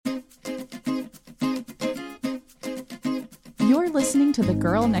You're listening to the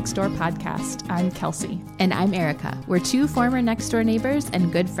Girl Next Door podcast. I'm Kelsey. And I'm Erica. We're two former next door neighbors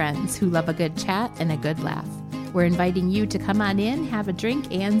and good friends who love a good chat and a good laugh. We're inviting you to come on in, have a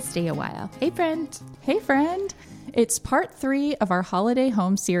drink, and stay a while. Hey, friend. Hey, friend. It's part 3 of our holiday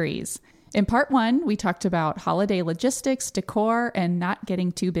home series. In part 1, we talked about holiday logistics, decor, and not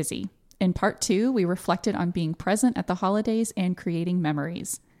getting too busy. In part 2, we reflected on being present at the holidays and creating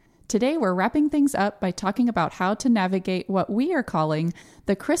memories. Today, we're wrapping things up by talking about how to navigate what we are calling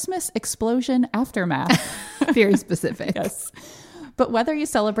the Christmas explosion aftermath. Very specific. Yes. But whether you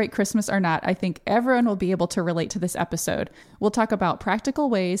celebrate Christmas or not, I think everyone will be able to relate to this episode. We'll talk about practical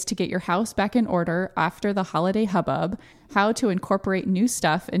ways to get your house back in order after the holiday hubbub, how to incorporate new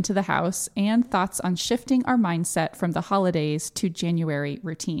stuff into the house, and thoughts on shifting our mindset from the holidays to January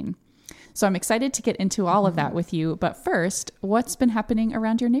routine. So I'm excited to get into all of that with you. But first, what's been happening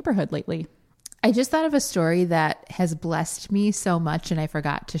around your neighborhood lately? I just thought of a story that has blessed me so much and I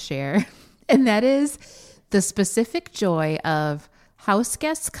forgot to share. And that is the specific joy of house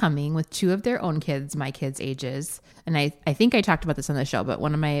guests coming with 2 of their own kids, my kids' ages. And I think I talked about this on the show, but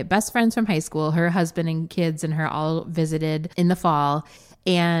one of my best friends from high school, her husband and kids and her all visited in the fall.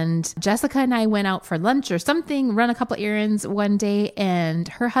 And Jessica and I went out for lunch or something, run a couple errands one day, and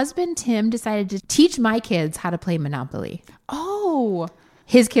her husband, Tim, decided to teach my kids how to play Monopoly. Oh,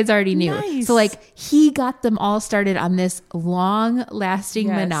 his kids already knew. Nice. So he got them all started on this long lasting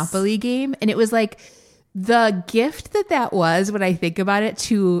Monopoly game. And it was the gift that was, when I think about it,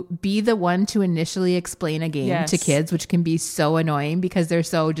 to be the one to initially explain a game to kids, which can be so annoying because they're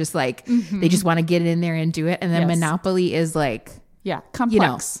so just they just want to get in there and do it. And then Monopoly is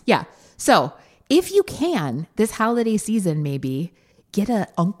complex. So if you can, this holiday season, maybe get a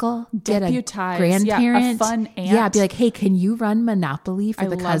uncle, get a grandparent, a fun aunt. Be like, hey, can you run Monopoly for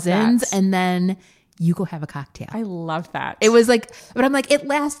the cousins? That. And then you go have a cocktail. I love that. It was but I'm it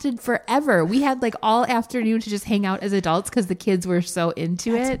lasted forever. We had all afternoon to just hang out as adults because the kids were so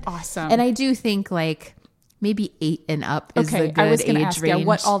into it. Awesome. And I do think maybe 8 and up is the good I was going to age ask range.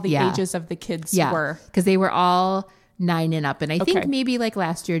 what all the ages of the kids were. Because they were all 9 and up. And I think maybe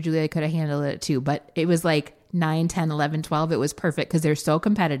last year, Julia could have handled it too. But it was 9, 10, 11, 12. It was perfect because they're so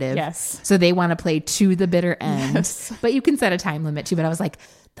competitive. Yes. So they want to play to the bitter end. Yes. But you can set a time limit too. But I was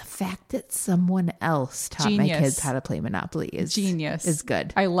the fact that someone else taught my kids how to play Monopoly is genius. Is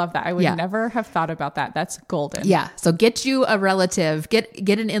good. I love that. I would never have thought about that. That's golden. Yeah. So get you a relative, get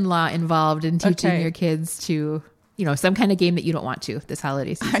an in-law involved in teaching your kids to, some kind of game that you don't want to this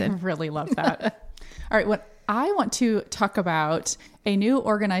holiday season. I really love that. All right. What I want to talk about a new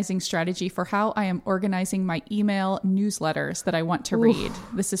organizing strategy for how I am organizing my email newsletters that I want to read.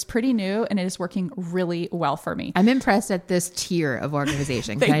 This is pretty new and it is working really well for me. I'm impressed at this tier of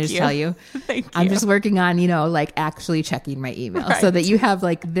organization. Can I just tell you? Thank you. I'm just working on, actually checking my email so that you have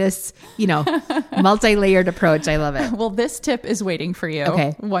this, multi-layered approach. I love it. Well, this tip is waiting for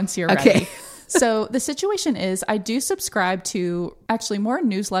you once you're ready. Okay. So the situation is I do subscribe to actually more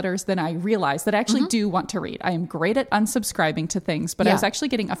newsletters than I realize that I actually do want to read. I am great at unsubscribing to things, but I was actually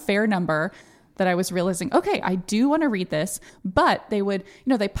getting a fair number that I was realizing, I do want to read this, but they would,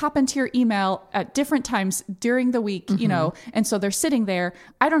 they pop into your email at different times during the week, and so they're sitting there.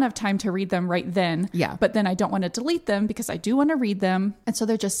 I don't have time to read them right then. Yeah. But then I don't want to delete them because I do want to read them. And so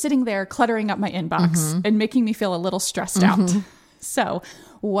they're just sitting there cluttering up my inbox and making me feel a little stressed out. So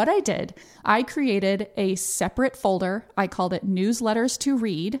what I did, I created a separate folder. I called it Newsletters to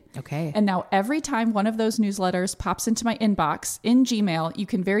Read. Okay. And now every time one of those newsletters pops into my inbox in Gmail, you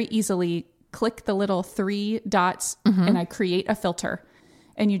can very easily click the little 3 dots and I create a filter.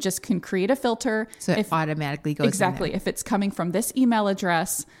 And you just can create a filter. So it automatically goes Exactly. in there. If it's coming from this email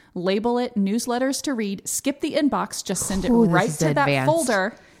address, label it Newsletters to Read, skip the inbox, just send it right to that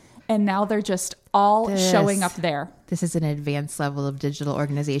folder. And now they're just all showing up there. This is an advanced level of digital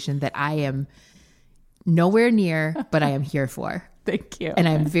organization that I am nowhere near, but I am here for. Thank you. And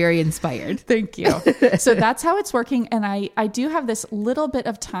I'm very inspired. Thank you. So that's how it's working. And I do have this little bit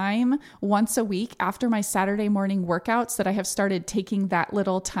of time once a week after my Saturday morning workouts that I have started taking that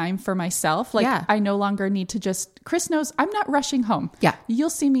little time for myself. I no longer need to Chris knows I'm not rushing home. Yeah. You'll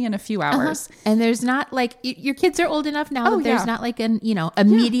see me in a few hours. And there's not your kids are old enough now that there's not an,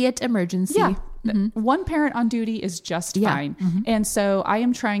 immediate emergency. Yeah. One parent on duty is just fine. And so I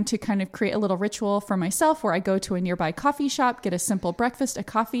am trying to kind of create a little ritual for myself where I go to a nearby coffee shop, get a simple breakfast, a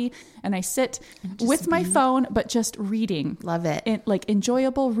coffee, and I sit with my phone, but just reading. Love it. And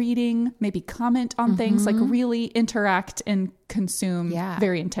enjoyable reading, maybe comment on things, really interact and consume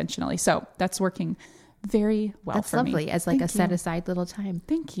very intentionally. So that's working very well that's for me. That's lovely as a set aside little time.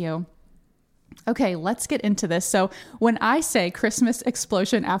 Thank you. Okay, let's get into this. So when I say Christmas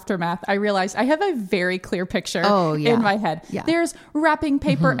explosion aftermath, I realize I have a very clear picture in my head. Yeah. There's wrapping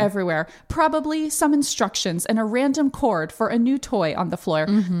paper everywhere, probably some instructions and a random cord for a new toy on the floor.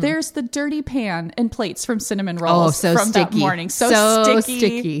 There's the dirty pan and plates from cinnamon rolls so from sticky. that morning. So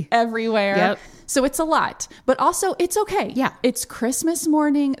sticky everywhere. Yep. So it's a lot, but also it's okay. Yeah. It's Christmas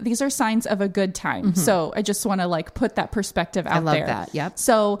morning. These are signs of a good time. So I just want to like put that perspective out there. I love that. Yep.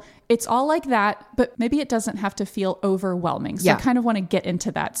 So it's all like that, but maybe it doesn't have to feel overwhelming. So I kind of want to get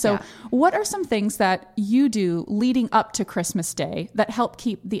into that. So what are some things that you do leading up to Christmas Day that help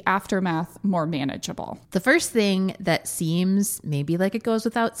keep the aftermath more manageable? The first thing that seems maybe like it goes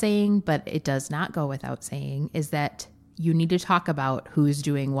without saying, but it does not go without saying, is that you need to talk about who's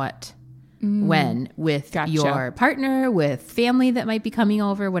doing what when with your partner, with family that might be coming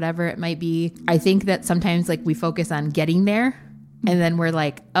over, whatever it might be. I think that sometimes like we focus on getting there and then we're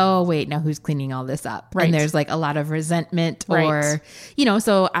like, oh wait, now who's cleaning all this up? Right. And there's like a lot of resentment or, you know,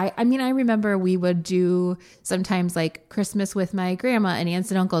 so I mean, I remember we would do sometimes like Christmas with my grandma and aunts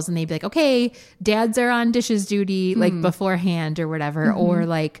and uncles, and they'd be like, okay, dads are on dishes duty, like beforehand or whatever. Or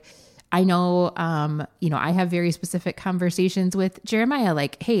like, I know, you know, I have very specific conversations with Jeremiah,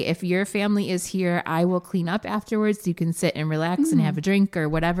 like, hey, if your family is here, I will clean up afterwards. So you can sit and relax and have a drink or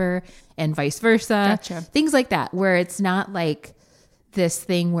whatever, and vice versa. Gotcha. Things like that, where it's not like this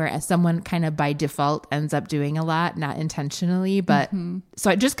thing where someone kind of by default ends up doing a lot, not intentionally, but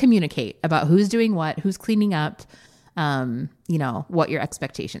so I just communicate about who's doing what, who's cleaning up, you know, what your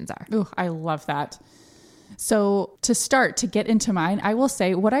expectations are. Ooh, I love that. So to get into mine, I will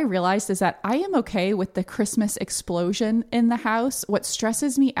say what I realized is that I am okay with the Christmas explosion in the house. What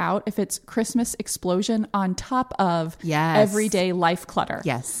stresses me out if it's Christmas explosion on top of everyday life clutter.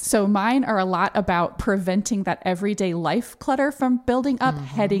 Yes. So mine are a lot about preventing that everyday life clutter from building up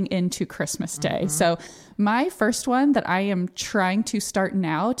heading into Christmas Day. So my first one that I am trying to start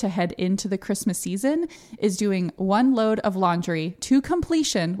now to head into the Christmas season is doing one load of laundry to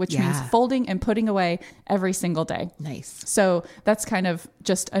completion, which means folding and putting away every single day. Nice. So that's kind of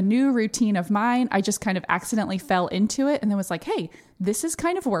just a new routine of mine. I just kind of accidentally fell into it and then was like, hey, this is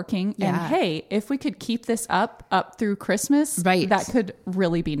kind of working. And hey, if we could keep this up through Christmas, that could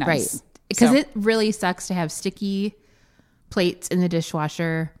really be nice. Right. Because it really sucks to have sticky plates in the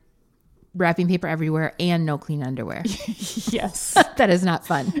dishwasher, wrapping paper everywhere, and no clean underwear. Yes. That is not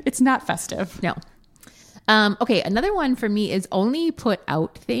fun. It's not festive. No. Okay. Another one for me is only put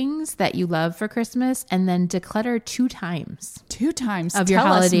out things that you love for Christmas and then declutter 2 times. 2 times of your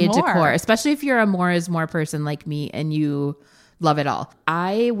holiday decor, especially if you're a more is more person like me and you love it all.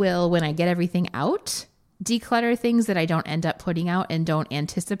 I will, when I get everything out, declutter things that I don't end up putting out and don't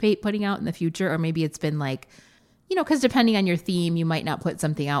anticipate putting out in the future. Or maybe it's been like, you know, because depending on your theme, you might not put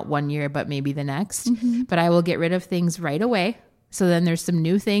something out one year, but maybe the next. But I will get rid of things right away. So then there's some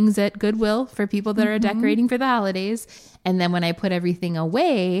new things at Goodwill for people that are decorating for the holidays. And then when I put everything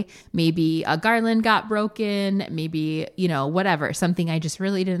away, maybe a garland got broken, maybe, you know, whatever, something I just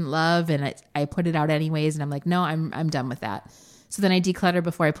really didn't love. And I put it out anyways. And I'm like, no, I'm done with that. So then I declutter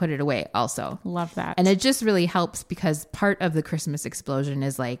before I put it away also. Love that. And it just really helps because part of the Christmas explosion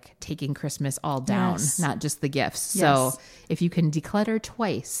is like taking Christmas all down, not just the gifts. Yes. So if you can declutter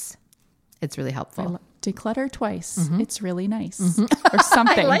twice, it's really helpful. Declutter twice. It's really nice. Or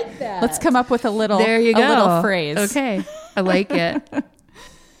something. I like that. Let's come up with a little phrase. Okay. I like it.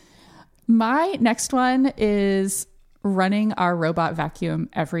 My next one is running our robot vacuum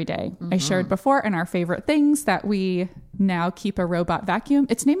every day. I shared before in our favorite things that we now keep a robot vacuum.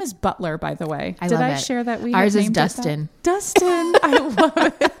 Its name is Butler, by the way. Did I share that we Ours is Dustin. Dustin. I love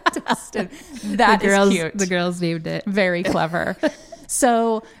it. Dustin. That is cute. The girls named it. Very clever.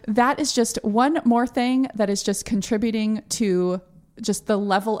 So that is just one more thing that is just contributing to just the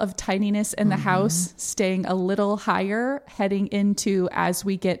level of tidiness in the house, staying a little higher, heading into as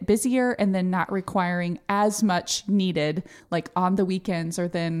we get busier and then not requiring as much needed, like on the weekends or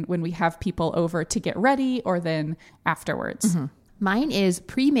then when we have people over to get ready or then afterwards. Mine is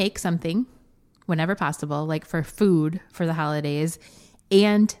pre-make something whenever possible, like for food for the holidays,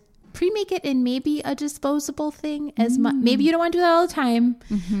 and pre-make it in maybe a disposable thing as much. Maybe you don't want to do that all the time,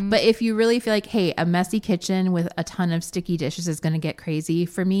 but if you really feel like, hey, a messy kitchen with a ton of sticky dishes is going to get crazy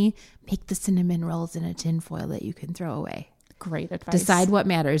for me, make the cinnamon rolls in a tin foil that you can throw away. Great advice. Decide what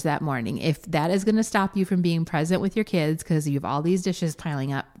matters that morning. If that is going to stop you from being present with your kids because you have all these dishes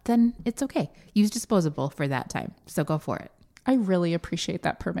piling up, then it's okay. Use disposable for that time. So go for it. I really appreciate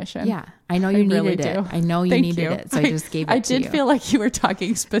that permission. Yeah. I know you needed it. I know you needed it. So I just gave it to you. I did feel like you were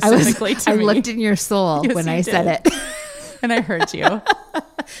talking specifically to me. I looked in your soul when I said it. And I heard you.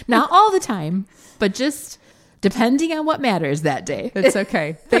 Not all the time, but just depending on what matters that day. It's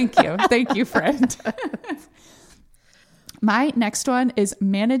okay. Thank you. Thank you, friend. My next one is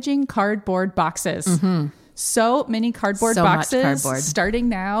managing cardboard boxes. So many cardboard So much boxes cardboard. starting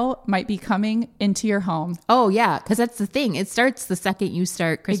now might be coming into your home. Oh, yeah. Because that's the thing. It starts the second you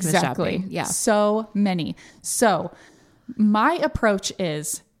start Christmas shopping. Yeah. So many. So my approach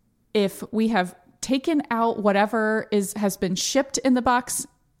is if we have taken out whatever has been shipped in the box,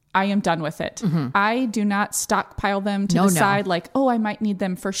 I am done with it. I do not stockpile them to the side like, oh, I might need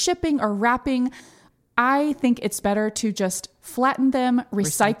them for shipping or wrapping. I think it's better to just flatten them,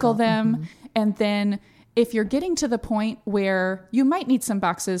 recycle them, and then if you're getting to the point where you might need some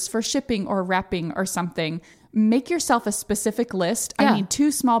boxes for shipping or wrapping or something, make yourself a specific list. Yeah. I need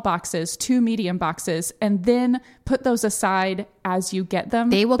 2 small boxes, 2 medium boxes, and then put those aside as you get them.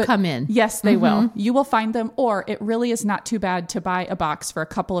 They will come in. Yes, they will. You will find them, or it really is not too bad to buy a box for a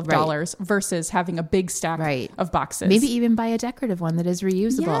couple of dollars versus having a big stack of boxes. Maybe even buy a decorative one that is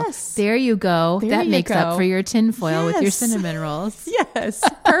reusable. Yes. There you go. That you makes go. up for your tin foil with your Yes. cinnamon rolls. Yes,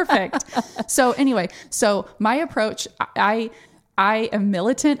 perfect. So anyway, so my approach, I am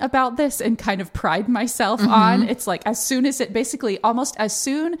militant about this and kind of pride myself on. It's like as soon as almost as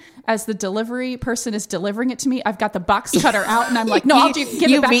soon as the delivery person is delivering it to me, I've got the box cutter out and I'm like, no, I'll give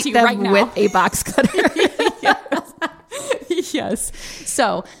it back meet to you them right now. with a box cutter. Yes.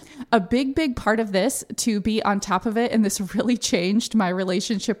 So a big part of this, to be on top of it, and this really changed my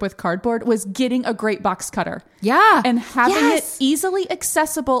relationship with cardboard, was getting a great box cutter. Yeah. And having it easily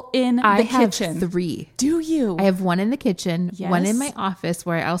accessible in the kitchen. Have 3. Do you? I have one in the kitchen, one in Yes. my office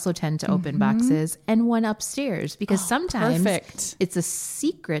where I also tend to open boxes, and one upstairs because sometimes perfect. it's a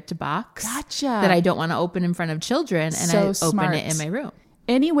secret box Gotcha. that I don't want to open in front of children, and So I smart. open it in my room.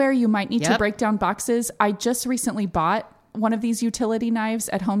 Anywhere you might need to Yep. break down boxes. I just recently bought one of these utility knives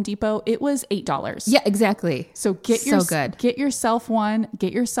at Home Depot. It was $8. Yeah, exactly. So get yourself one,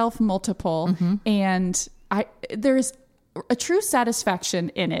 get yourself multiple, and there's a true satisfaction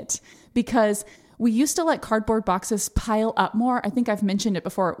in it because we used to let cardboard boxes pile up more. I think I've mentioned it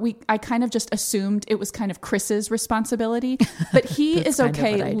before. I kind of just assumed it was kind of Chris's responsibility, but he is kind of what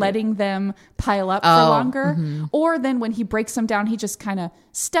I okay do. letting them pile up for longer. Or then when he breaks them down, he just kind of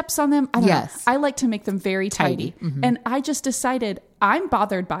steps on them. I don't know. I like to make them very tidy. And I just decided I'm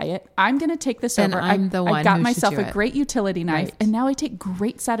bothered by it. I'm going to take this Then over. I'm the one I got who should myself do a it. great utility knife, Right. and now I take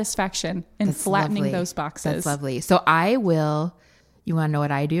great satisfaction in That's flattening lovely. those boxes. That's lovely. So I will, you want to know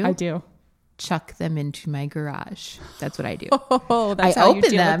what I do? I do. Chuck them into my garage. That's what I do. Oh, that's I how you open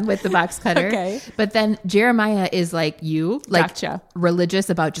deal them with the box cutter. Okay. But then Jeremiah is like you, like Gotcha.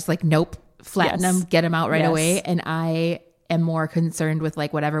 religious about just like, nope, flatten Yes. them, get them out right Yes. away. And I am more concerned with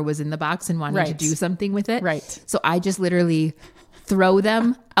like whatever was in the box and wanting to Right. do something with it. Right. So I just literally throw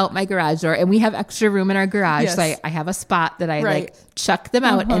them out my garage door, and we have extra room in our garage. Yes. So I have a spot that I Right. like chuck them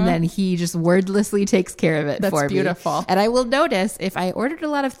out, and then he just wordlessly takes care of it That's for me. beautiful. And I will notice if I ordered a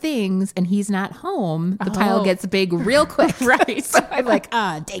lot of things and he's not home, the pile gets big real quick. Right. So I'm like,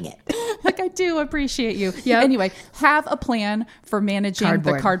 dang it. Like, I do appreciate you. Yep. Anyway, have a plan for managing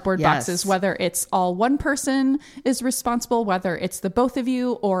the cardboard Yes. boxes, whether it's all one person is responsible, whether it's the both of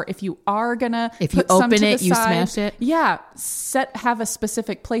you, or if you are going to If you open it, you smash it. Yeah. Have a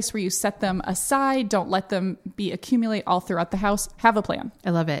specific place where you set them aside. Don't let them accumulate all throughout the house. Have a plan. I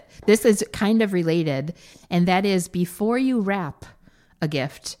love it. This is kind of related, and that is before you wrap a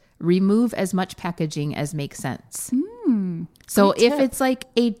gift, remove as much packaging as makes sense. So great if tip. it's like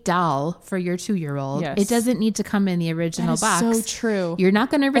a doll for your 2-year-old, Yes. it doesn't need to come in the original That is box. so true. You're not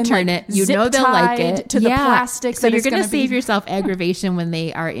going to return like, it. You know they'll like zip-tied it. to the plastic So that you're is going to gonna save be- yourself aggravation when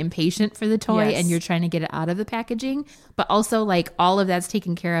they are impatient for the toy Yes. and you're trying to get it out of the packaging. But also like all of that's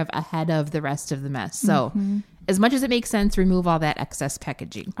taken care of ahead of the rest of the mess. So as much as it makes sense, remove all that excess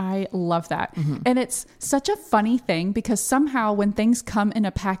packaging. I love that. And it's such a funny thing because somehow when things come in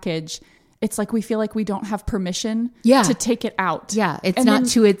a package, it's like we feel like we don't have permission to take it out. Yeah, it's And not then-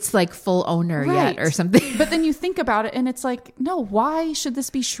 to its like full owner yet or something. But then you think about it and it's like, no, why should this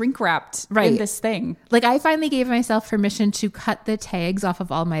be shrink wrapped in Right. this thing? Like I finally gave myself permission to cut the tags off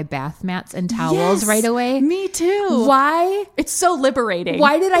of all my bath mats and towels Yes, right away. Me too. Why? It's so liberating.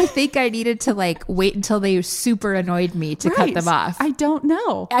 Why did I think I needed to like wait until they super annoyed me to cut Right. them off? I don't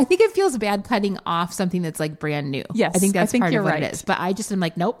know. I think it feels bad cutting off something that's like brand new. Yes, I think that's I think part you're of what right. it is. But I just am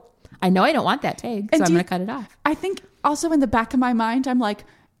like, nope. I know I don't want that tag, And so I'm do you- going to cut it off. I think also in the back of my mind, I'm like,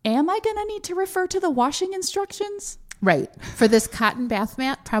 am I going to need to refer to the washing instructions? Right. For this cotton bath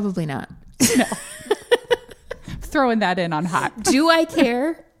mat, probably not. Throwing that in on hot. Do I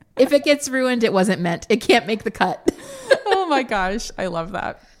care? If it gets ruined, it wasn't meant. It can't make the cut. Oh my gosh, I love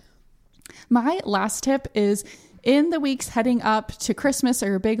that. My last tip is in the weeks heading up to Christmas or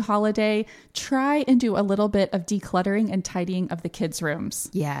your big holiday, try and do a little bit of decluttering and tidying of the kids' rooms.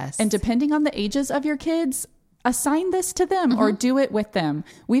 Yes. And depending on the ages of your kids, assign this to them or do it with them.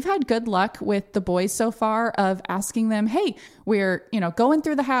 We've had good luck with the boys so far of asking them, hey, we're, going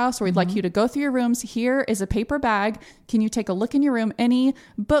through the house, or we'd like you to go through your rooms. Here is a paper bag. Can you take a look in your room? Any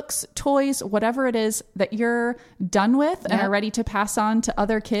books, toys, whatever it is that you're done with and are ready to pass on to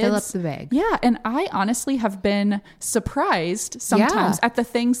other kids. Fill up the bag. Yeah. And I honestly have been surprised sometimes at the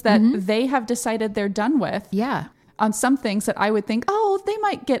things that they have decided they're done with. Yeah. On some things that I would think, oh, they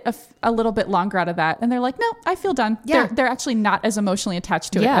might get a little bit longer out of that. And they're like, no, I feel done. Yeah. They're actually not as emotionally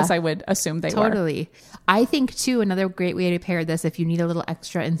attached to it as I would assume they were. Totally. I think too, another great way to pair this, if you need a little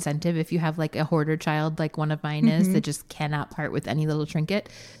extra incentive, if you have like a hoarder child, like one of mine is, that just cannot part with any little trinket.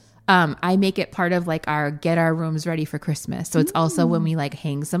 I make it part of like get our rooms ready for Christmas. So it's also when we like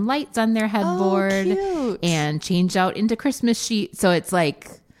hang some lights on their headboard and change out into Christmas sheets. So it's like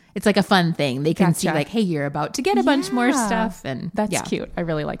a fun thing. They can see like, hey, you're about to get a bunch more stuff. And that's cute. I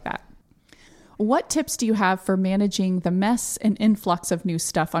really like that. What tips do you have for managing the mess and influx of new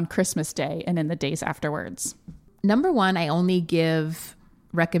stuff on Christmas Day and in the days afterwards? Number one, I only give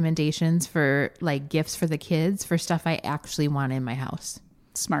recommendations for like gifts for the kids for stuff I actually want in my house.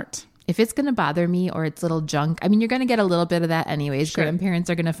 Smart. If it's going to bother me or it's little junk, I mean, you're going to get a little bit of that anyways. Sure. Grandparents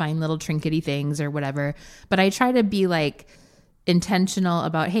are going to find little trinkety things or whatever. But I try to be like intentional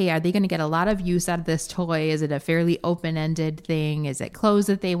about, hey, are they going to get a lot of use out of this toy? Is it a fairly open-ended thing? Is it clothes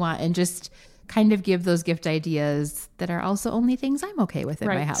that they want? And just kind of give those gift ideas that are also only things I'm okay with in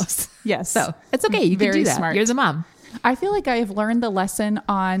my house. Yes. So it's okay. You can do that. Smart. You're the mom. I feel like I have learned the lesson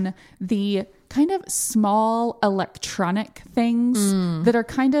on the kind of small electronic things that are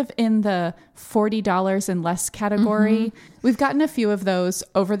kind of in the $40 and less category. We've gotten a few of those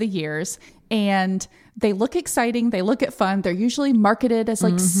over the years, and they look exciting. They look at fun. They're usually marketed as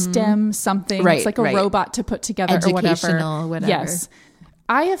like STEM something. Right, it's like a robot to put together or educational, whatever. Yes.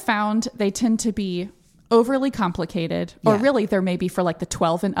 I have found they tend to be overly complicated, or really they're maybe for like the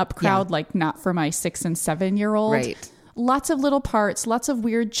 12 and up crowd, like not for my 6 and 7 year old. Right. Lots of little parts, lots of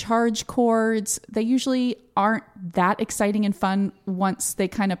weird charge cords. They usually aren't that exciting and fun once they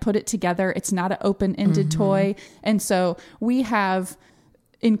kind of put it together. It's not an open-ended toy. And so we have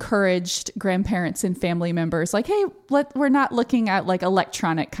encouraged grandparents and family members like, hey, we're not looking at like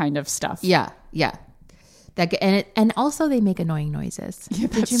electronic kind of stuff. Yeah. Yeah. And also they make annoying noises. Yeah,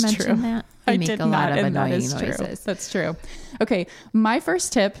 did you mention that? They make a lot of annoying noises. That's true. Okay. My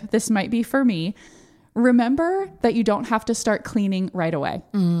first tip, this might be for me. Remember that you don't have to start cleaning right away.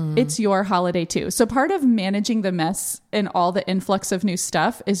 It's your holiday too. So part of managing the mess and all the influx of new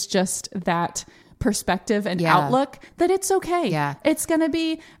stuff is just that perspective and outlook that it's okay. Yeah. It's going to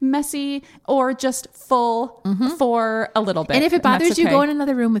be messy or just full for a little bit. And if it bothers you, go in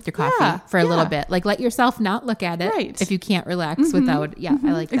another room with your coffee for a little bit. Like let yourself not look at it if you can't relax without. I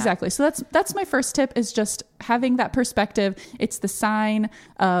like that. Exactly. So that's my first tip, is just having that perspective. It's the sign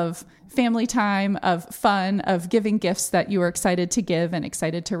of family time, of fun, of giving gifts that you are excited to give and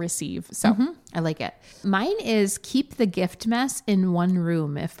excited to receive. So I like it. Mine is keep the gift mess in one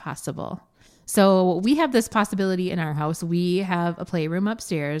room if possible. So we have this possibility in our house. We have a playroom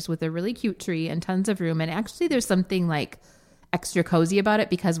upstairs with a really cute tree and tons of room. And actually there's something like extra cozy about it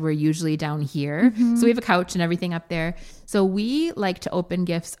because we're usually down here. So we have a couch and everything up there. So we like to open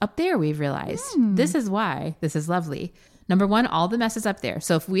gifts up there, we've realized. This is why this is lovely. Number one, all the mess is up there.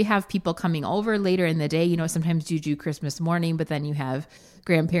 So if we have people coming over later in the day, sometimes you do Christmas morning, but then you have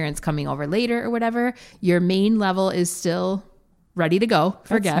grandparents coming over later or whatever, your main level is still ready to go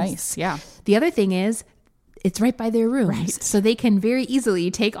for guests. Nice. Yeah. The other thing is it's right by their rooms. Right. So they can very easily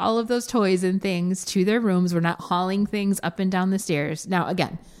take all of those toys and things to their rooms. We're not hauling things up and down the stairs. Now,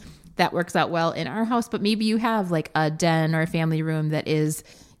 again, that works out well in our house, but maybe you have like a den or a family room that is,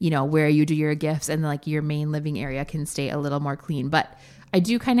 where you do your gifts, and like your main living area can stay a little more clean. But I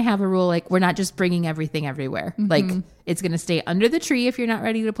do kind of have a rule, like we're not just bringing everything everywhere. Like it's going to stay under the tree if you're not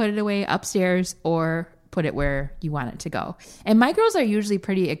ready to put it away upstairs, or put it where you want it to go. And my girls are usually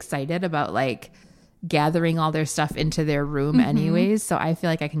pretty excited about like gathering all their stuff into their room anyways. So I feel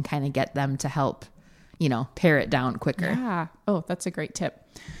like I can kind of get them to help, pare it down quicker. Yeah. Oh, that's a great tip.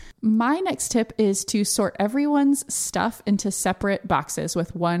 My next tip is to sort everyone's stuff into separate boxes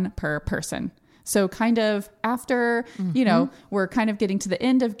with one per person. So kind of after, we're kind of getting to the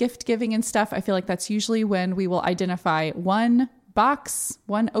end of gift giving and stuff, I feel like that's usually when we will identify one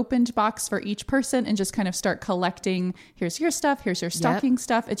opened box for each person, and just kind of start collecting, here's your stuff, here's your stocking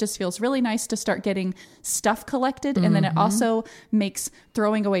stuff. It just feels really nice to start getting stuff collected. And then it also makes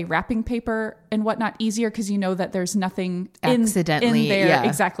throwing away wrapping paper and whatnot easier, because you know that there's nothing in there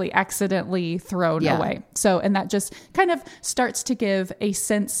exactly accidentally thrown away. So, and that just kind of starts to give a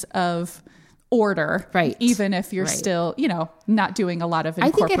sense of order, right? Even if you're still, not doing a lot of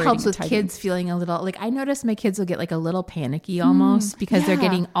incorporating. I think it helps with kids feeling a little, like, I notice my kids will get like a little panicky almost because they're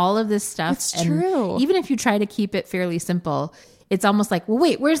getting all of this stuff. It's true. Even if you try to keep it fairly simple, it's almost like, well,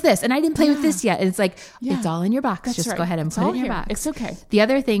 wait, where's this? And I didn't play with this yet. And it's like, it's all in your box. That's just go ahead and put it in your box. It's okay. The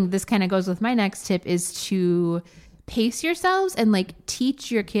other thing, this kind of goes with my next tip, is to pace yourselves and like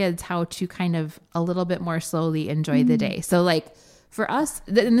teach your kids how to kind of a little bit more slowly enjoy the day. So like, for us,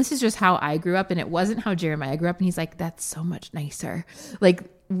 and this is just how I grew up, and it wasn't how Jeremiah grew up. And he's like, that's so much nicer. Like,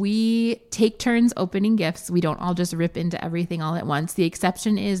 we take turns opening gifts. We don't all just rip into everything all at once. The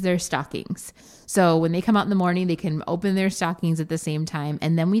exception is their stockings. So when they come out in the morning, they can open their stockings at the same time.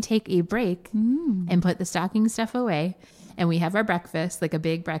 And then we take a break and put the stocking stuff away. And we have our breakfast, like a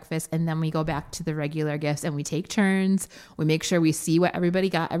big breakfast. And then we go back to the regular gifts and we take turns. We make sure we see what everybody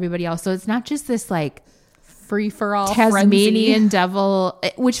got, everybody else. So it's not just this like free-for-all Tasmanian devil,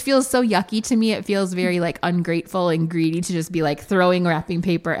 which feels so yucky to me. It feels very like ungrateful and greedy to just be like throwing wrapping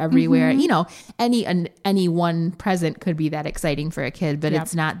paper everywhere. Any one present could be that exciting for a kid, but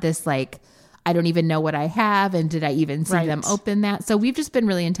it's not this like, I don't even know what I have, and did I even see them open that? So we've just been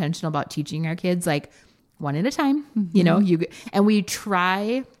really intentional about teaching our kids like one at a time, and we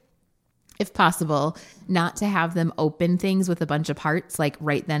try, if possible, not to have them open things with a bunch of parts like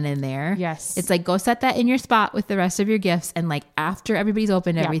right then and there. Yes. It's like, go set that in your spot with the rest of your gifts. And like after everybody's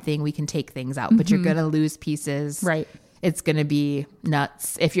opened everything, we can take things out, but you're going to lose pieces. Right. It's going to be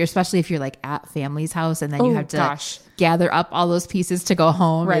nuts especially if you're like at family's house and then you have to gather up all those pieces to go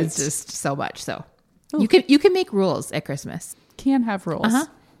home. Right. It's just so much. So you can make rules at Christmas. Can have rules.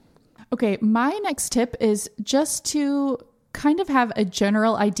 Okay. My next tip is just to kind of have a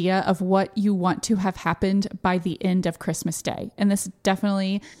general idea of what you want to have happened by the end of Christmas Day. And this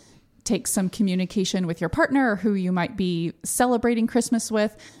definitely takes some communication with your partner or who you might be celebrating Christmas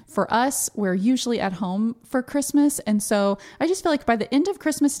with. For us, we're usually at home for Christmas. And so I just feel like by the end of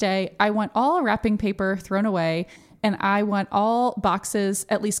Christmas Day, I want all wrapping paper thrown away, and I want all boxes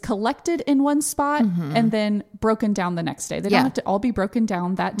at least collected in one spot and then broken down the next day. They don't have to all be broken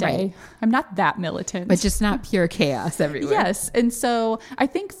down that day. Right. I'm not that militant. But just not pure chaos everywhere. Yes. And so I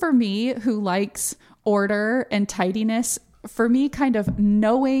think for me, who likes order and tidiness, for me, kind of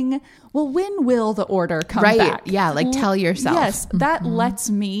knowing, well, when will the order come back? Yeah, like tell yourself. Yes, that lets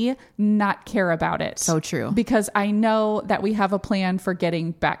me not care about it. So true. Because I know that we have a plan for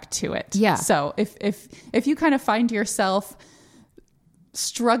getting back to it. Yeah. So if you kind of find yourself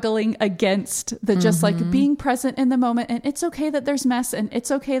struggling against the just like being present in the moment, and it's okay that there's mess, and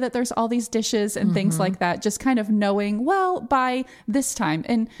it's okay that there's all these dishes and things like that, just kind of knowing, well, by this time,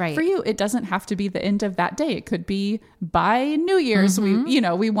 and for you, it doesn't have to be the end of that day. It could be by New Year's.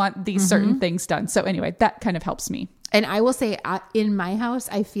 We want these certain things done. So anyway, that kind of helps me. And I will say, in my house,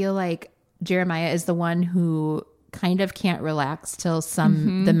 I feel like Jeremiah is the one who kind of can't relax till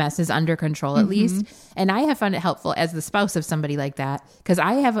the mess is under control at least. And I have found it helpful as the spouse of somebody like that, because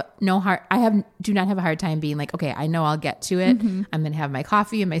I do not have a hard time being like, okay, I know I'll get to it. I'm going to have my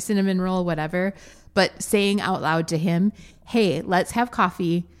coffee and my cinnamon roll, whatever. But saying out loud to him, hey, let's have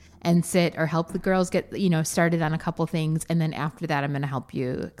coffee and sit, or help the girls get, started on a couple things. And then after that, I'm going to help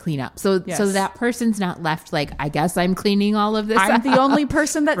you clean up. So that person's not left like, I guess I'm cleaning all of this. I'm the only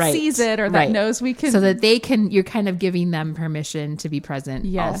person that sees it or that knows we can. So that you're kind of giving them permission to be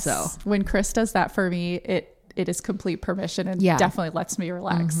present also. When Chris does that for me, it is complete permission and definitely lets me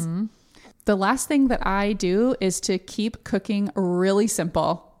relax. The last thing that I do is to keep cooking really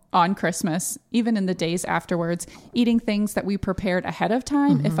simple on Christmas, even in the days afterwards, eating things that we prepared ahead of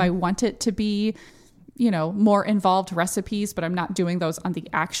time. If I want it to be, more involved recipes, but I'm not doing those on the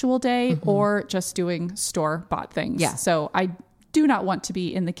actual day, or just doing store-bought things. Yeah. So I do not want to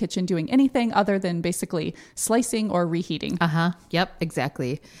be in the kitchen doing anything other than basically slicing or reheating. Yep,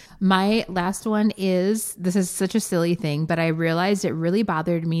 exactly. My last one is, this is such a silly thing, but I realized it really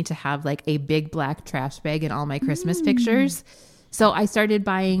bothered me to have like a big black trash bag in all my Christmas pictures. So I started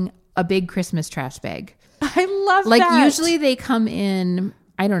buying a big Christmas trash bag. I love that. Like usually they come in,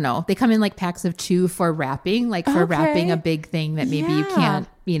 I don't know, they come in like packs of 2 for wrapping, like for wrapping a big thing that maybe you can't,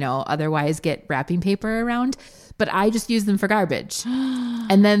 otherwise get wrapping paper around. But I just use them for garbage.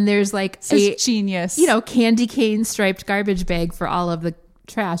 And then there's like genius, candy cane striped garbage bag for all of the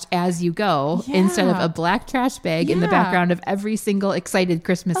trash as you go instead of a black trash bag in the background of every single excited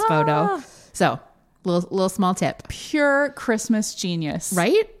Christmas photo. So little small tip. Pure Christmas genius.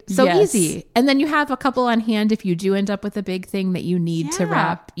 Right? So easy. And then you have a couple on hand if you do end up with a big thing that you need to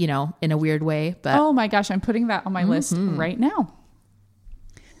wrap, you know, in a weird way. But oh my gosh, I'm putting that on my list right now.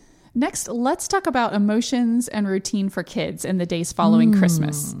 Next, let's talk about emotions and routine for kids in the days following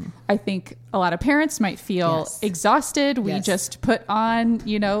Christmas. I think a lot of parents might feel exhausted. We just put on,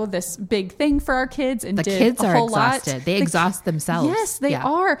 you know, this big thing for our kids and the did kids a are whole exhausted. lot. They exhaust themselves. Yes, they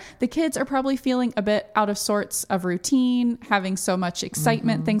are. The kids are probably feeling a bit out of sorts of routine, having so much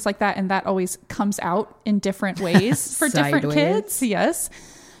excitement, things like that. And that always comes out in different ways for different kids. Yes.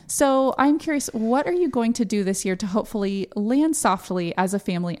 So I'm curious, what are you going to do this year to hopefully land softly as a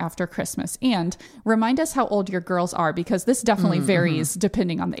family after Christmas? And remind us how old your girls are, because this definitely varies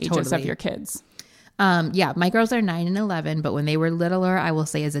depending on the ages of your kids. My girls are 9 and 11, but when they were littler, I will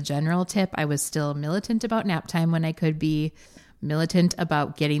say as a general tip, I was still militant about nap time when I could be, militant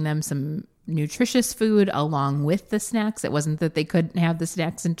about getting them some nutritious food along with the snacks. It wasn't that they couldn't have the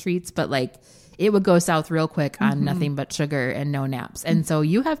snacks and treats, but like it would go south real quick on nothing but sugar and no naps. And so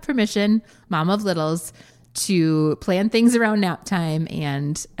you have permission, mom of littles, to plan things around nap time,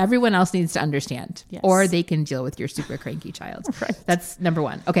 and everyone else needs to understand, or they can deal with your super cranky child. Right. That's number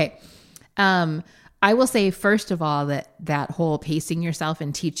one. Okay. I will say, first of all, that whole pacing yourself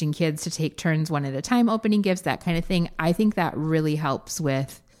and teaching kids to take turns one at a time, opening gifts, that kind of thing. I think that really helps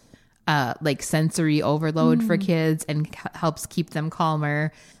with like sensory overload for kids and helps keep them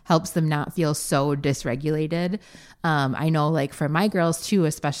calmer, helps them not feel so dysregulated. I know like for my girls too,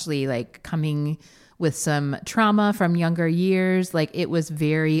 especially like coming with some trauma from younger years, like it was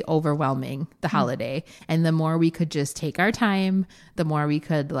very overwhelming, the holiday. And the more we could just take our time, the more we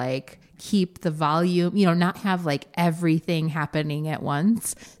could like keep the volume, you know, not have like everything happening at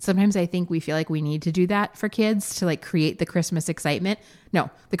once. Sometimes I think we feel like we need to do that for kids to like create the Christmas excitement. No,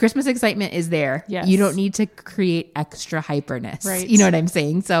 the Christmas excitement is there. Yes. You don't need to create extra hyperness. Right. You know what I'm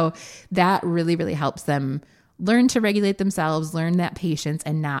saying? So that really, really helps them learn to regulate themselves, learn that patience,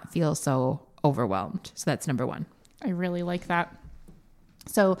 and not feel so overwhelmed. So that's number one. I really like that.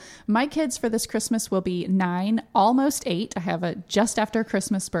 So my kids for this Christmas will be 9, almost 8. I have a just after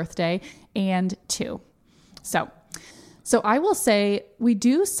Christmas birthday, and 2. So I will say we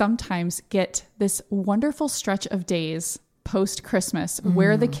do sometimes get this wonderful stretch of days post Christmas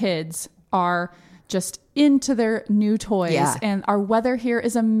where the kids are just into their new toys, and our weather here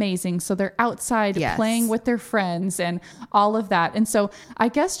is amazing. So they're outside playing with their friends and all of that. And so I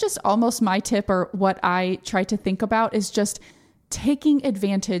guess just almost my tip, or what I try to think about, is just taking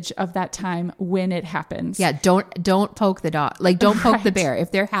advantage of that time when it happens. Yeah. Don't poke the dog. Like don't poke the bear.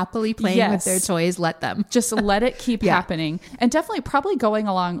 If they're happily playing with their toys, let them. Just let it keep happening. And definitely probably going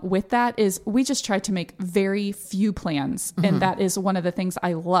along with that is we just try to make very few plans. And that is one of the things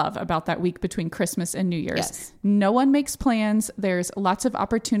I love about that week between Christmas and New Year's. Yes. No one makes plans. There's lots of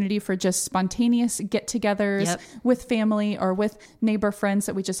opportunity for just spontaneous get-togethers with family or with neighbor friends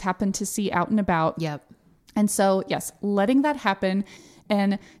that we just happen to see out and about. Yep. And so, yes, letting that happen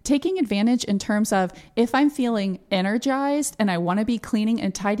and taking advantage in terms of if I'm feeling energized and I want to be cleaning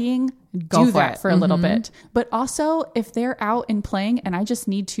and tidying, do that for a little bit. But also, if they're out and playing and I just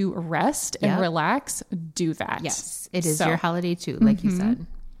need to rest and relax, do that. Yes, it is your holiday too, like you said.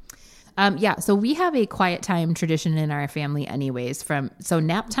 So we have a quiet time tradition in our family anyways. So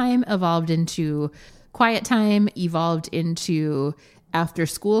nap time evolved into quiet time, evolved into after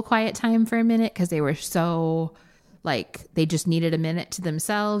school quiet time for a minute because they were so like they just needed a minute to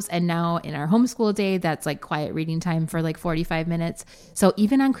themselves. And now in our homeschool day, that's like quiet reading time for like 45 minutes. So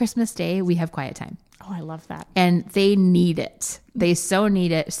even on Christmas Day, we have quiet time. Oh, I love that. And they need it. They so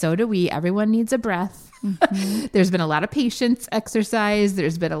need it. So do we. Everyone needs a breath. There's been a lot of patience exercise.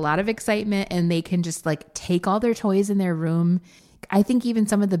 There's been a lot of excitement, and they can just like take all their toys in their room. I think even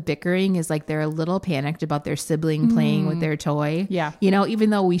some of the bickering is like they're a little panicked about their sibling playing with their toy. Yeah. You know, even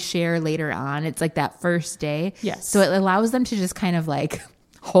though we share later on, it's like that first day. Yes. So it allows them to just kind of like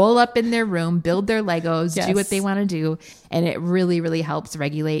hole up in their room, build their Legos, do what they want to do. And it really, really helps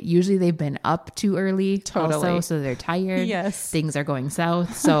regulate. Usually they've been up too early also, so they're tired. Yes. Things are going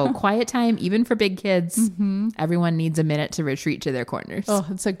south. So quiet time, even for big kids, everyone needs a minute to retreat to their corners. Oh,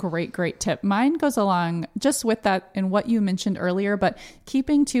 it's a great, great tip. Mine goes along just with that and what you mentioned earlier, but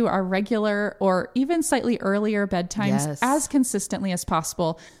keeping to our regular or even slightly earlier bedtimes as consistently as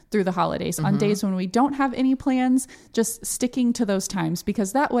possible through the holidays. On days when we don't have any plans, just sticking to those times,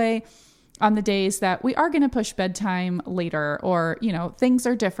 because that way on the days that we are going to push bedtime later or, you know, things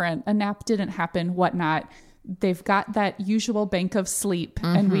are different, a nap didn't happen, whatnot, they've got that usual bank of sleep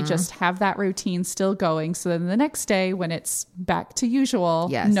and we just have that routine still going. So then the next day when it's back to usual,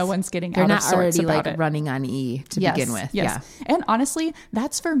 no one's getting They're out not of sorts already about like it. running on E to begin with. Yes. And honestly,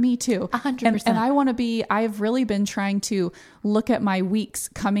 that's for me too. 100%. And I've really been trying to look at my weeks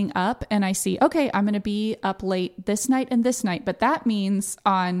coming up and I see, okay, I'm going to be up late this night and this night. But that means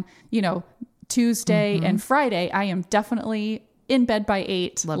on, Tuesday and Friday, I am definitely in bed by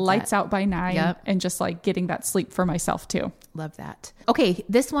 8, lights out by 9, and just like getting that sleep for myself too. Love that. Okay.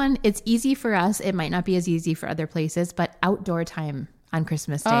 This one, it's easy for us. It might not be as easy for other places, but outdoor time on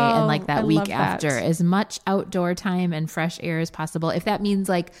Christmas Day and like that week after, as much outdoor time and fresh air as possible. If that means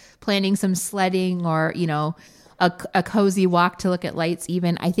like planning some sledding or, a cozy walk to look at lights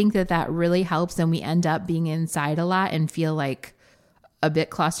even, I think that really helps. And we end up being inside a lot and feel like a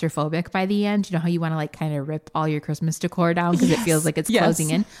bit claustrophobic by the end. You know how you want to like kind of rip all your Christmas decor down because it feels like it's closing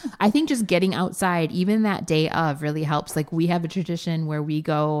in. I think just getting outside, even that day of, really helps. Like we have a tradition where we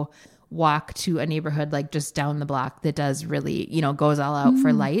go walk to a neighborhood like just down the block that does really, goes all out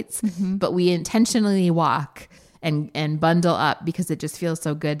for lights. But we intentionally walk and bundle up because it just feels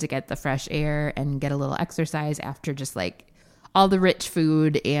so good to get the fresh air and get a little exercise after just like all the rich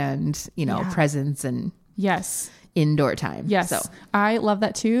food and, presents and indoor time. Yes. So I love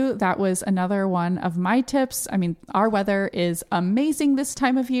that too. That was another one of my tips. I mean, our weather is amazing this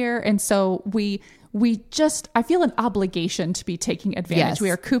time of year. And so I feel an obligation to be taking advantage. Yes. We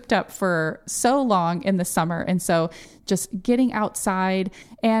are cooped up for so long in the summer. And so just getting outside,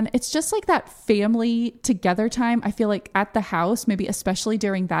 and it's just like that family together time. I feel like at the house, maybe especially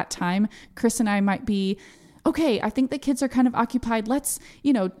during that time, Chris and I might be, okay, I think the kids are kind of occupied. Let's,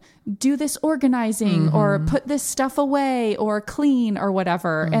 do this organizing or put this stuff away or clean or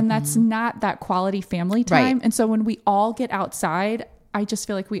whatever. And that's not that quality family time. Right. And so when we all get outside, I just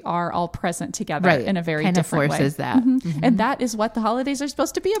feel like we are all present together in a very different way. Kind of forces that. And that is what the holidays are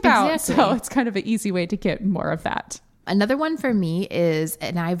supposed to be about. Exactly. So it's kind of an easy way to get more of that. Another one for me is,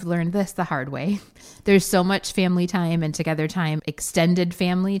 and I've learned this the hard way, there's so much family time and together time, extended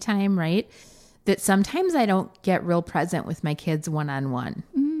family time, right? That sometimes I don't get real present with my kids one-on-one.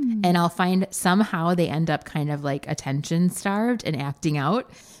 And I'll find somehow they end up kind of like attention starved and acting out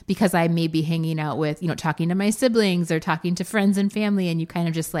because I may be hanging out with, talking to my siblings or talking to friends and family. And you kind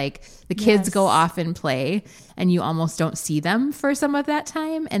of just like the kids go off and play and you almost don't see them for some of that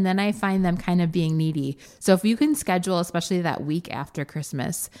time. And then I find them kind of being needy. So if you can schedule, especially that week after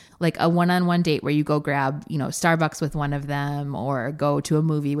Christmas, like a one-on-one date where you go grab, Starbucks with one of them or go to a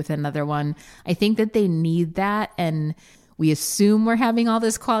movie with another one, I think that they need that. And we assume we're having all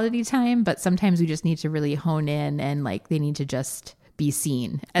this quality time, but sometimes we just need to really hone in and like they need to just be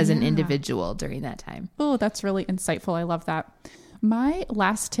seen as an individual during that time. Oh, that's really insightful. I love that. My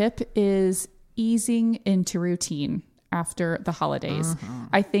last tip is easing into routine after the holidays.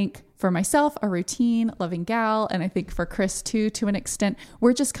 I think for myself, a routine loving gal, and I think for Chris too, to an extent,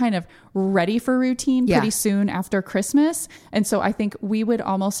 we're just kind of ready for routine pretty soon after Christmas. And so I think we would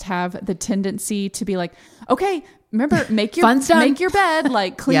almost have the tendency to be like, okay, remember, make your bed,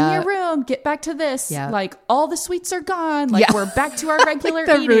 like clean your room, get back to this. Like all the sweets are gone. Like we're back to our regular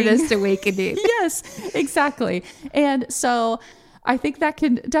the eating. rudest awakening. Yes, exactly. And so I think that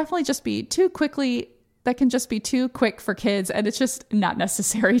can definitely just be too quick for kids. And it's just not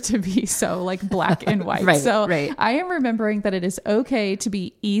necessary to be so like black and white. I am remembering that it is okay to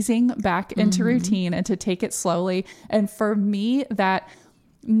be easing back into routine and to take it slowly. And for me, that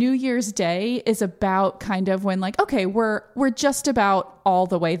New Year's Day is about kind of when like, okay, we're just about all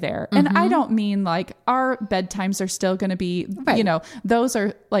the way there. And I don't mean like our bedtimes are still going to be, those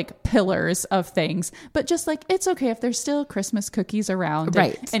are like pillars of things, but just like, it's okay if there's still Christmas cookies around.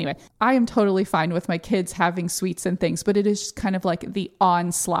 Right. And anyway, I am totally fine with my kids having sweets and things, but it is just kind of like the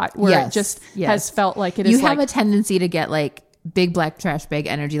onslaught where it just has felt like it is. You have a tendency to get like big black trash bag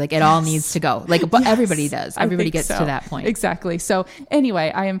energy. Like it all needs to go. Like, but everybody does. Everybody gets to that point. Exactly. So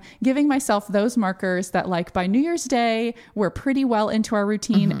anyway, I am giving myself those markers that like by New Year's Day, we're pretty well into our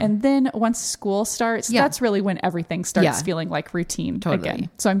routine. And then once school starts, that's really when everything starts feeling like routine again.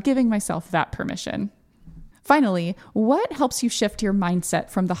 So I'm giving myself that permission. Finally, what helps you shift your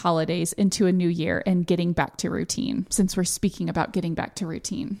mindset from the holidays into a new year and getting back to routine? Since we're speaking about getting back to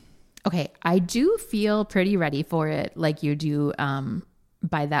routine. Okay, I do feel pretty ready for it like you do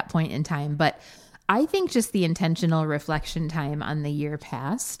by that point in time. But I think just the intentional reflection time on the year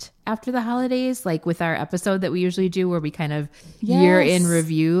past after the holidays, like with our episode that we usually do where we kind of year in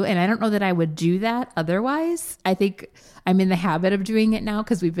review. And I don't know that I would do that otherwise. I think I'm in the habit of doing it now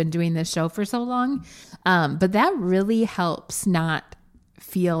because we've been doing this show for so long. But that really helps not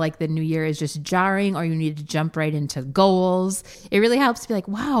feel like the new year is just jarring or you need to jump right into goals, it really helps to be like,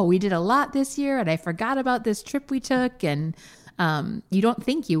 wow, we did a lot this year and I forgot about this trip we took. And you don't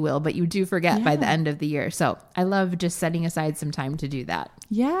think you will, but you do forget by the end of the year. So I love just setting aside some time to do that.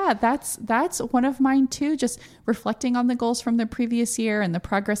 Yeah, that's one of mine too. Just reflecting on the goals from the previous year and the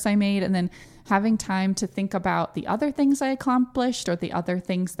progress I made, and then having time to think about the other things I accomplished or the other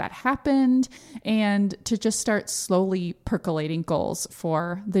things that happened, and to just start slowly percolating goals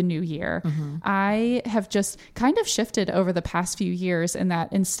for the new year. I have just kind of shifted over the past few years in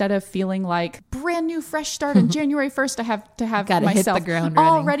that instead of feeling like brand new fresh start on January 1st, I have to have myself hit the ground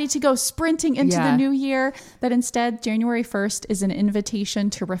all running. ready to go sprinting into the new year, that instead January 1st is an invitation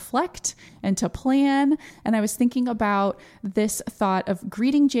to reflect and to plan. And I was thinking about this thought of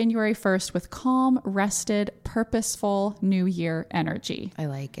greeting January 1st with calm, rested, purposeful new year energy. I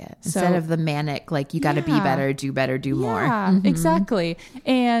like it. Instead of the manic, like you got to be better, do more. Yeah, exactly.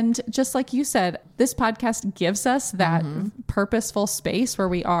 And just like you said, this podcast gives us that purposeful space where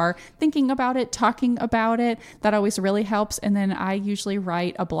we are thinking about it, talking about it. That always really helps. And then I usually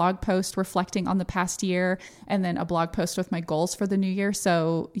write a blog post reflecting on the past year, and then a blog post with my goals for the new year.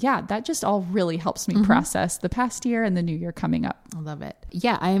 So yeah, that just all really helps me process the past year and the new year coming up. I love it.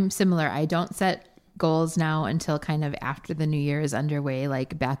 Yeah, I am similar. I don't set goals now until kind of after the new year is underway,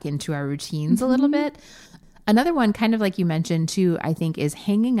 like back into our routines a little bit. Another one, kind of like you mentioned too, I think is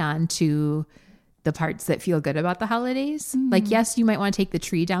hanging on to the parts that feel good about the holidays. Like, yes, you might want to take the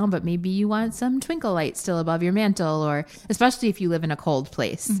tree down, but maybe you want some twinkle lights still above your mantle, or especially if you live in a cold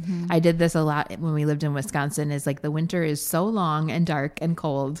place. I did this a lot when we lived in Wisconsin, is like the winter is so long and dark and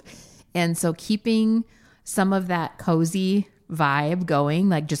cold. And so keeping some of that cozy vibe going,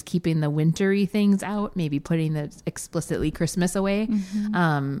 like just keeping the wintry things out, maybe putting the explicitly Christmas away,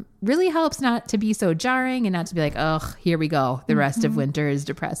 really helps not to be so jarring and not to be like, oh, here we go. The rest of winter is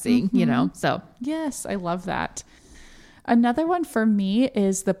depressing, you know? So yes, I love that. Another one for me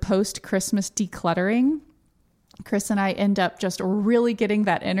is the post-Christmas decluttering. Chris and I end up just really getting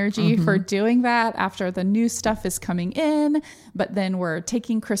that energy for doing that after the new stuff is coming in, but then we're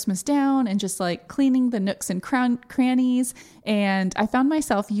taking Christmas down and just like cleaning the nooks and crannies. And I found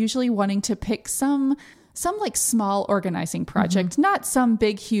myself usually wanting to pick some like small organizing project, not some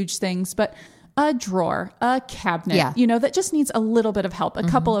big, huge things, but a drawer, a cabinet, you know, that just needs a little bit of help, a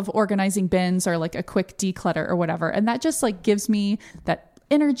couple of organizing bins or like a quick declutter or whatever. And that just like gives me that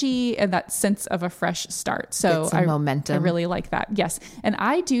energy and that sense of a fresh start. So momentum. I really like that. Yes. And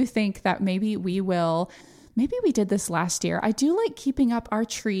I do think that maybe we did this last year. I do like keeping up our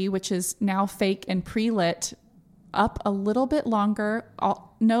tree, which is now fake and pre-lit, up a little bit longer.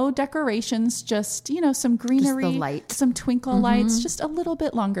 No decorations, just, you know, some greenery, just the light. Some twinkle lights, just a little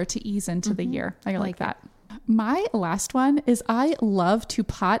bit longer to ease into the year. I like that. My last one is I love to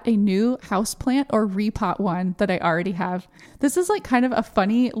pot a new houseplant or repot one that I already have. This is like kind of a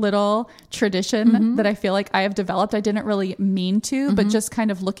funny little tradition that I feel like I have developed. I didn't really mean to, but just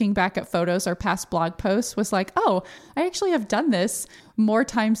kind of looking back at photos or past blog posts was like, oh, I actually have done this more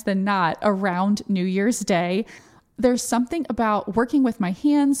times than not around New Year's Day. There's something about working with my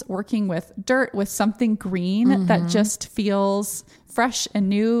hands, working with dirt, with something green that just feels fresh and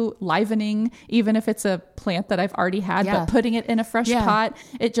new, livening, even if it's a plant that I've already had, but putting it in a fresh pot,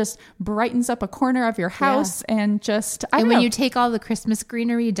 it just brightens up a corner of your house and just, I don't know. When you take all the Christmas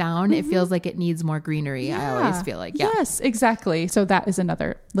greenery down, it feels like it needs more greenery. I always feel like, Yes, exactly. So that is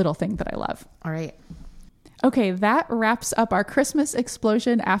another little thing that I love. All right. Okay, that wraps up our Christmas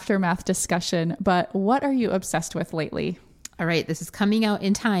explosion aftermath discussion, but what are you obsessed with lately? All right, this is coming out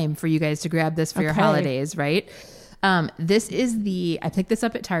in time for you guys to grab this for your holidays, right? This is I picked this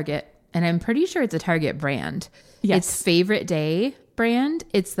up at Target, and I'm pretty sure it's a Target brand. Yes. It's Favorite Day brand.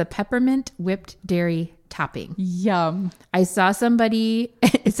 It's the peppermint whipped dairy topping. Yum. I saw somebody,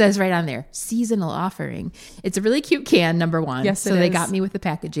 it says right on there, seasonal offering. It's a really cute can, number one. Yes, so they got me with the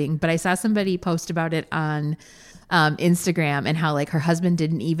packaging, but I saw somebody post about it on Instagram and how like her husband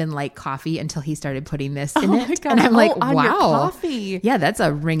didn't even like coffee until he started putting this in it. My God. And I'm like, on wow. your coffee. Yeah, that's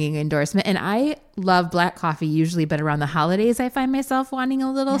a ringing endorsement. And I love black coffee usually, but around the holidays, I find myself wanting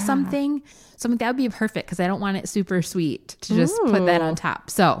a little something. So I'm like, that would be perfect because I don't want it super sweet to just put that on top.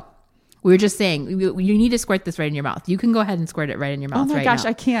 So we were just saying, you need to squirt this right in your mouth. You can go ahead and squirt it right in your mouth right now. Oh my gosh,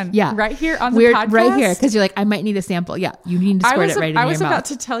 I can. Yeah. Right here on the podcast? Right here, because you're like, I might need a sample. Yeah, you need to squirt it right in your mouth. I was about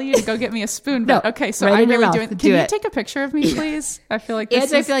to tell you to go get me a spoon, but okay, so right I'm in your really mouth. doing it. Can you take a picture of me, please? I feel like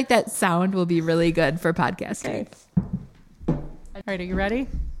this I feel like that sound will be really good for podcasting. Okay. All right, are you ready?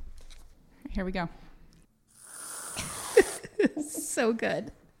 Here we go. So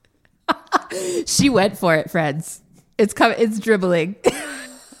good. She went for it, friends. It's dribbling.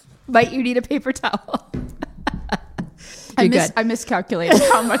 Might you need a paper towel? I miscalculated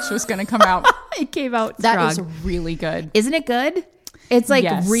how much was going to come out. It came out That strong. is really good. Isn't it good? It's like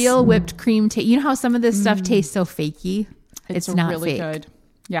Yes. real whipped cream. You know how some of this stuff tastes so fakey? It's not really fake. good.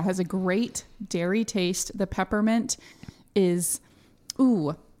 Yeah, it has a great dairy taste. The peppermint is,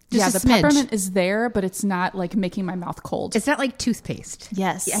 ooh. Just yeah, a the smidge. peppermint is there, but it's not like making my mouth cold. It's not like toothpaste.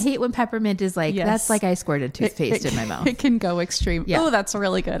 Yes. I hate when peppermint is like, Yes. that's like I squirted toothpaste in my mouth. It can go extreme. Yeah. Oh, that's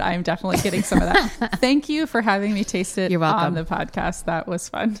really good. I'm definitely getting some of that. Thank you for having me taste it You're welcome. on the podcast. That was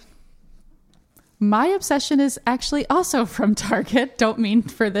fun. My obsession is actually also from Target. Don't mean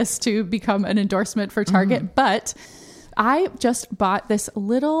for this to become an endorsement for Target, but I just bought this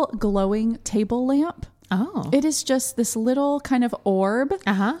little glowing table lamp. Oh. It is just this little kind of orb.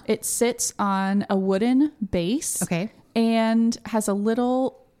 Uh-huh. It sits on a wooden base. Okay. And has a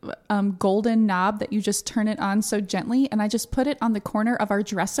little golden knob that you just turn it on so gently. And I just put it on the corner of our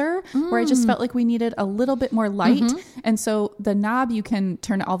dresser where I just felt like we needed a little bit more light. And so the knob, you can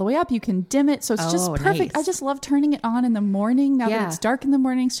turn it all the way up. You can dim it. So it's just Oh, perfect. nice. I just love turning it on in the morning. Now Yeah. that it's dark in the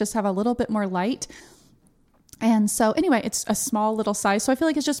mornings, just have a little bit more light. And so anyway, it's a small little size. So I feel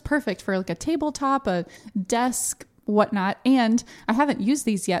like it's just perfect for like a tabletop, a desk, whatnot. And I haven't used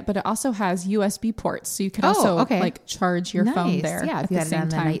these yet, but it also has USB ports. So you can also like charge your phone there Yeah, at if you the had it same on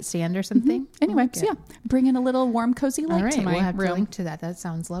the time. nightstand or something. Anyway, Okay. so yeah, bring in a little warm, cozy light All right, to my we'll have to room. link to that. That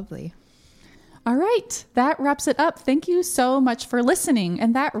sounds lovely. All right, that wraps it up. Thank you so much for listening.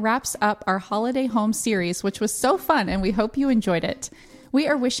 And that wraps up our Holiday Home series, which was so fun, and we hope you enjoyed it. We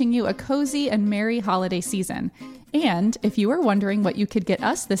are wishing you a cozy and merry holiday season. And if you were wondering what you could get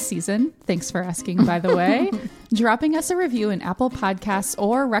us this season, thanks for asking, by the way, dropping us a review in Apple Podcasts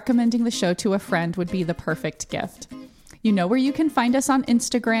or recommending the show to a friend would be the perfect gift. You know where you can find us on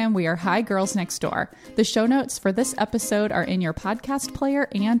Instagram. We are Hi Girls Next Door. The show notes for this episode are in your podcast player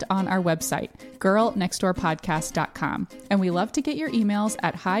and on our website, girlnextdoorpodcast.com. And we love to get your emails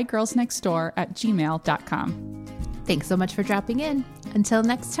at higirlsnextdoor@gmail.com. Thanks so much for dropping in. Until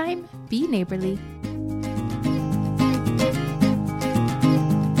next time, be neighborly.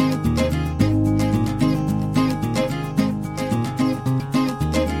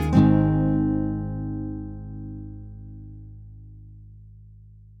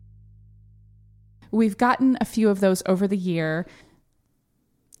 We've gotten a few of those over the years.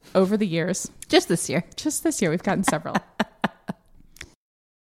 Just this year. Just this year, we've gotten several.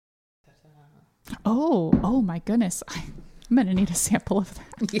 Oh my goodness. I'm going to need a sample of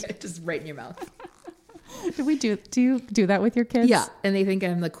that. Yeah, just right in your mouth. Do you do that with your kids? Yeah, and they think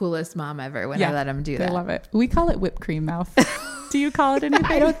I'm the coolest mom ever when I let them do that. They love it. We call it whipped cream mouth. Do you call it anything?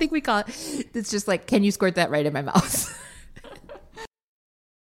 I don't think we call it. It's just like, can you squirt that right in my mouth?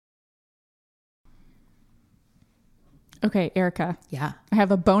 Okay, Erica. Yeah. I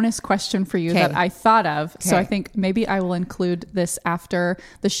have a bonus question for you Okay. that I thought of. So Okay. I think maybe I will include this after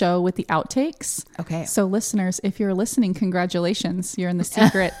the show with the outtakes. Okay. So listeners, if you're listening, congratulations. You're in the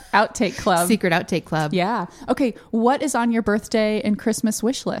secret outtake club. Secret outtake club. Yeah. Okay. What is on your birthday and Christmas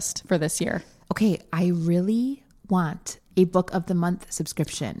wish list for this year? Okay, I really want a book of the month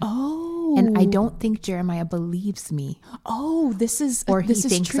subscription. Oh. And I don't think Jeremiah believes me. Oh, this is Or he this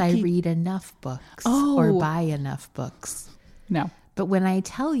is thinks I tricky. read enough books Oh. or buy enough books. No. But when I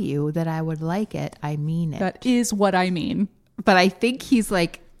tell you that I would like it, I mean it. That is what I mean. But I think he's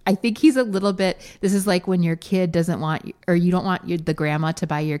a little bit, this is like when your kid doesn't want, or you don't want the grandma to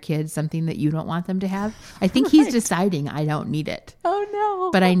buy your kid something that you don't want them to have. I think he's deciding I don't need it, Oh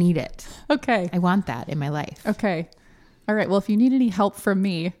no. but I need it. Okay. I want that in my life. Okay. All right. Well, if you need any help from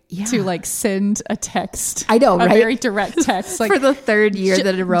me Yeah. to like send a text, I know, a right? very direct text, like For the third year Ju-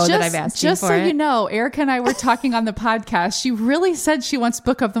 that in a row that just- I've asked you Just for so it. you know, Erica and I were talking on the podcast. She really said she wants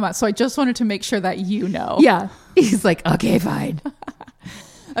book of the month. So I just wanted to make sure that you know. Yeah. He's like, okay, fine.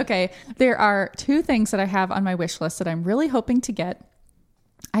 Okay. There are two things that I have on my wish list that I'm really hoping to get.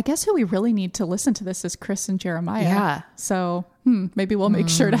 I guess who we really need to listen to this is Chris and Jeremiah. Yeah. So maybe we'll make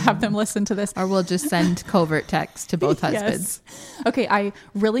sure to have them listen to this. Or we'll just send covert text to both husbands. Yes. Okay, I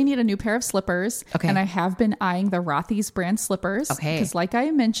really need a new pair of slippers. Okay. And I have been eyeing the Rothy's brand slippers. Okay. Because like I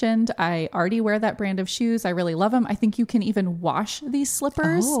mentioned, I already wear that brand of shoes. I really love them. I think you can even wash these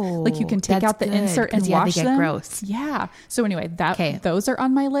slippers. Oh, like you can take that's out the good, insert and 'cause, yeah, they wash get them. gross. Yeah. So anyway, Okay. those are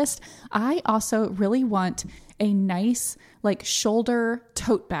on my list. I also really want a nice like shoulder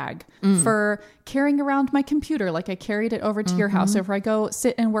tote bag for carrying around my computer. Like I carried it over to your house over I go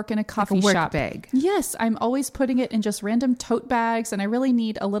sit and work in a coffee work shop. bag. Yes, I'm always putting it in just random tote bags and I really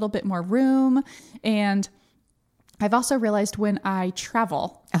need a little bit more room. And I've also realized when I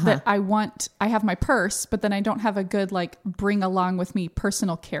travel that I have my purse, but then I don't have a good like bring along with me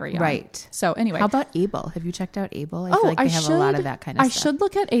personal carry-on. Right. So anyway. How about Able? Have you checked out Able? I feel like they have a lot of that kind of stuff. I should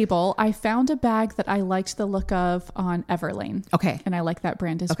look at Able. I found a bag that I liked the look of on Everlane. Okay. And I like that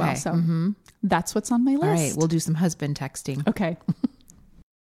brand as well. So that's what's on my list. All right. We'll do some husband texting. Okay.